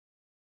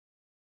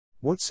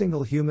What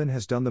single human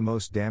has done the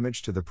most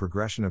damage to the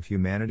progression of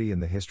humanity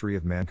in the history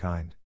of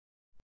mankind?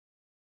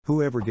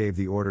 Whoever gave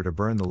the order to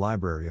burn the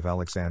Library of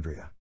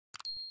Alexandria?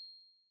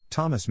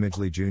 Thomas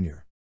Midgley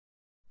Jr.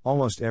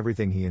 Almost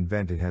everything he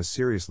invented has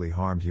seriously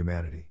harmed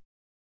humanity.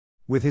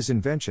 With his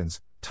inventions,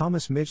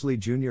 Thomas Midgley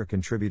Jr.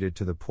 contributed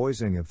to the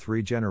poisoning of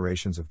 3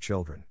 generations of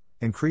children,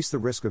 increased the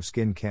risk of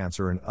skin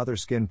cancer and other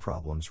skin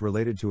problems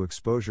related to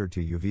exposure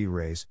to UV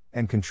rays,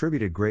 and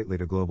contributed greatly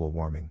to global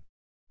warming.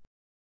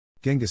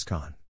 Genghis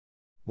Khan.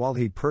 While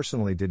he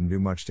personally didn't do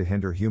much to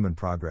hinder human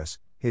progress,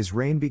 his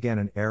reign began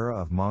an era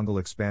of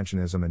Mongol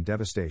expansionism and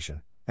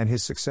devastation, and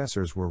his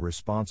successors were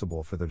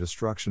responsible for the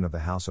destruction of the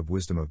House of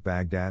Wisdom of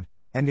Baghdad,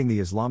 ending the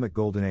Islamic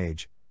Golden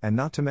Age, and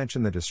not to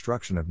mention the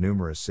destruction of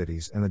numerous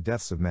cities and the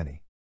deaths of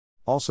many.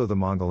 Also, the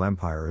Mongol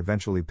Empire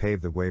eventually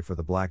paved the way for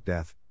the Black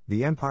Death.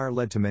 The empire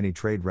led to many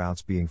trade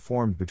routes being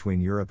formed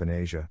between Europe and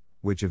Asia,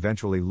 which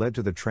eventually led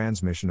to the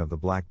transmission of the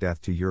Black Death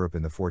to Europe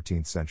in the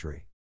 14th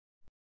century.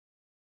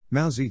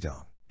 Mao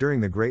Zedong.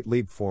 During the Great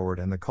Leap Forward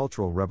and the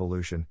Cultural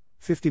Revolution,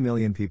 50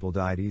 million people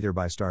died either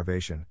by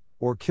starvation,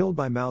 or killed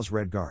by Mao's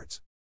Red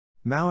Guards.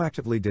 Mao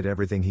actively did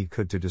everything he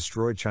could to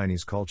destroy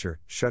Chinese culture,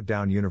 shut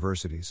down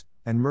universities,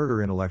 and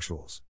murder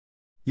intellectuals.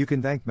 You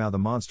can thank Mao the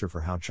monster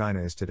for how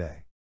China is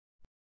today.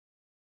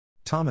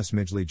 Thomas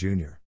Midgley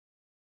Jr.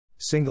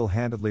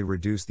 Single-handedly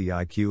reduced the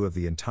IQ of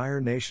the entire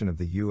nation of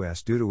the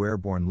US due to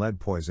airborne lead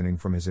poisoning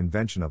from his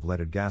invention of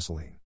leaded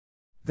gasoline.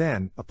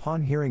 Then,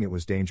 upon hearing it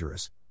was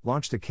dangerous,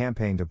 launched a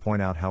campaign to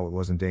point out how it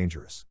wasn't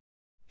dangerous.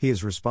 He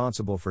is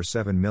responsible for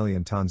 7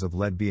 million tons of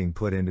lead being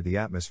put into the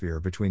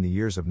atmosphere between the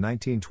years of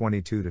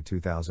 1922 to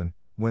 2000,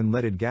 when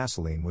leaded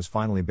gasoline was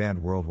finally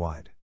banned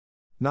worldwide.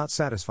 Not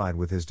satisfied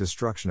with his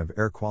destruction of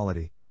air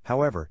quality,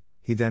 however,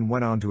 he then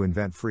went on to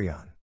invent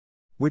Freon,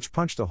 which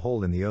punched a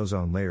hole in the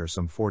ozone layer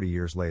some 40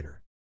 years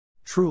later.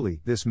 Truly,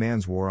 this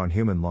man's war on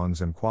human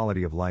lungs and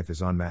quality of life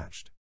is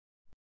unmatched.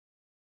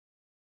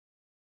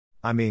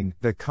 I mean,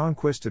 the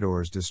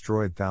conquistadors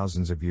destroyed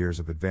thousands of years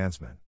of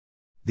advancement.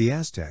 The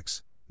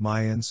Aztecs,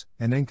 Mayans,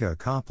 and Inca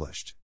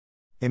accomplished.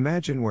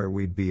 Imagine where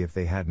we'd be if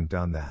they hadn't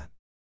done that.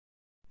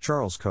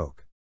 Charles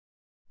Koch.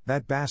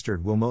 That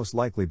bastard will most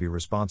likely be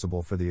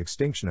responsible for the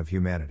extinction of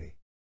humanity.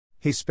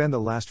 He spent the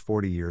last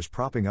 40 years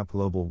propping up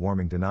global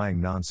warming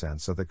denying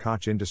nonsense so that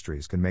Koch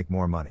Industries can make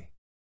more money.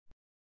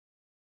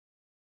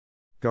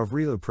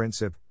 Gavrilo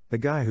Princip, the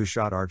guy who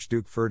shot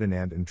Archduke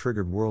Ferdinand and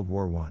triggered World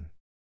War I.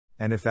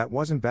 And if that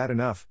wasn't bad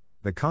enough,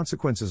 the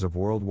consequences of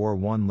World War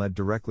I led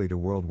directly to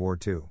World War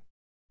II.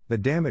 The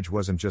damage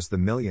wasn't just the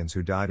millions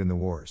who died in the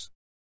wars.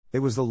 It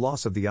was the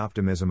loss of the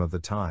optimism of the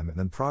time and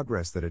the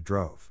progress that it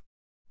drove.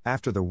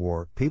 After the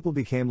war, people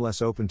became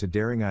less open to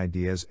daring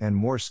ideas and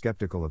more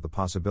skeptical of the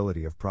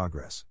possibility of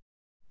progress.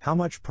 How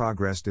much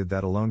progress did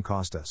that alone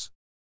cost us?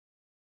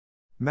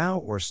 Mao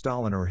or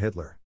Stalin or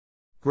Hitler?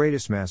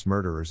 Greatest mass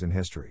murderers in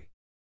history.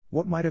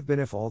 What might have been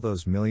if all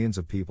those millions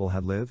of people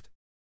had lived?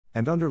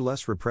 And under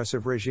less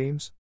repressive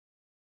regimes?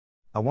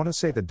 I want to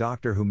say the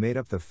doctor who made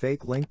up the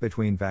fake link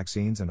between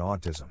vaccines and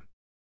autism.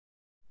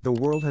 The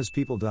world has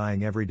people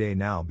dying every day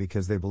now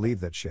because they believe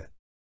that shit.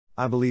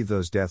 I believe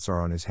those deaths are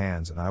on his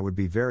hands and I would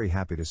be very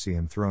happy to see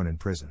him thrown in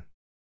prison.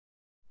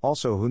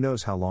 Also, who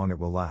knows how long it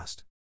will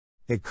last?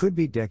 It could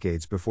be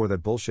decades before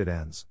that bullshit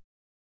ends.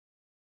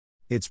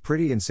 It's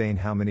pretty insane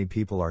how many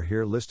people are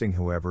here listing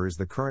whoever is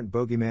the current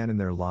bogeyman in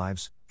their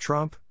lives,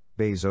 Trump,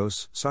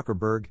 Bezos,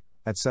 Zuckerberg,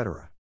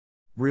 etc.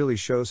 Really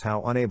shows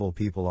how unable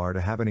people are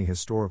to have any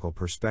historical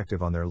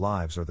perspective on their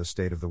lives or the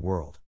state of the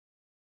world.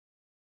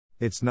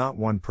 It's not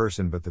one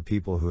person but the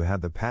people who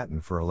had the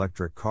patent for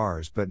electric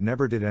cars but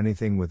never did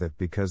anything with it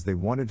because they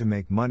wanted to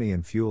make money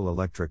and fuel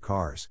electric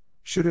cars.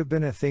 Should have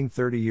been a thing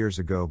 30 years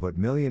ago but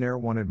millionaire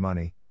wanted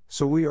money,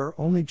 so we are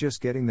only just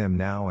getting them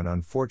now and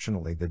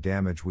unfortunately the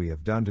damage we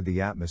have done to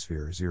the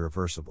atmosphere is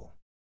irreversible.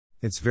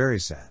 It's very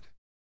sad.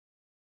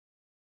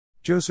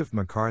 Joseph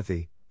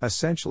McCarthy,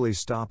 essentially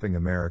stopping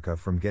America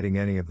from getting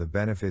any of the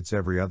benefits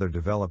every other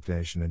developed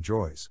nation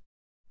enjoys.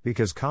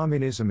 Because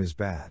communism is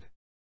bad.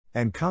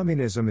 And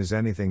communism is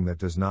anything that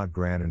does not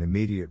grant an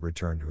immediate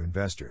return to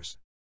investors.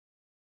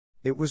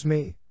 It was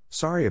me,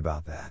 sorry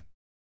about that.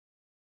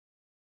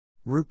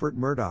 Rupert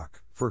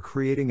Murdoch, for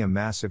creating a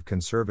massive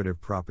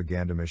conservative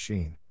propaganda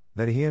machine,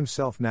 that he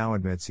himself now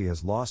admits he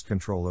has lost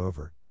control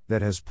over,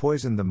 that has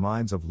poisoned the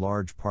minds of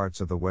large parts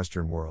of the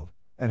Western world,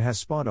 and has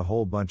spawned a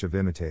whole bunch of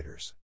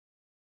imitators.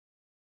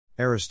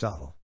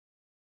 Aristotle.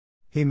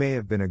 He may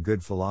have been a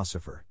good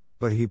philosopher,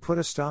 but he put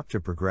a stop to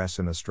progress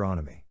in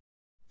astronomy.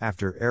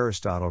 After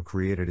Aristotle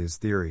created his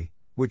theory,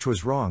 which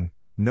was wrong,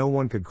 no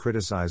one could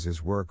criticize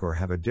his work or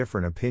have a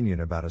different opinion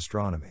about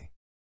astronomy.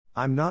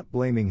 I'm not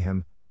blaming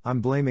him,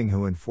 I'm blaming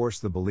who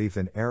enforced the belief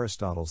in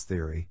Aristotle's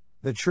theory,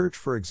 the Church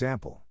for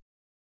example.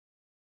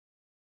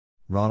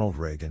 Ronald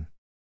Reagan.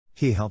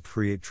 He helped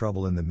create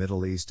trouble in the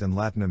Middle East and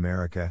Latin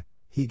America,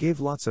 he gave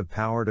lots of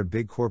power to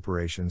big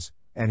corporations,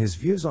 and his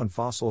views on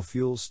fossil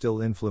fuels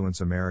still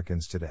influence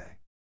Americans today.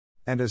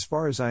 And as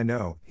far as I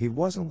know, he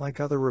wasn't like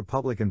other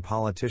Republican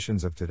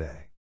politicians of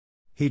today.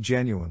 He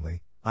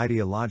genuinely,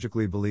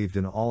 ideologically believed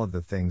in all of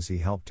the things he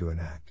helped to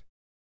enact.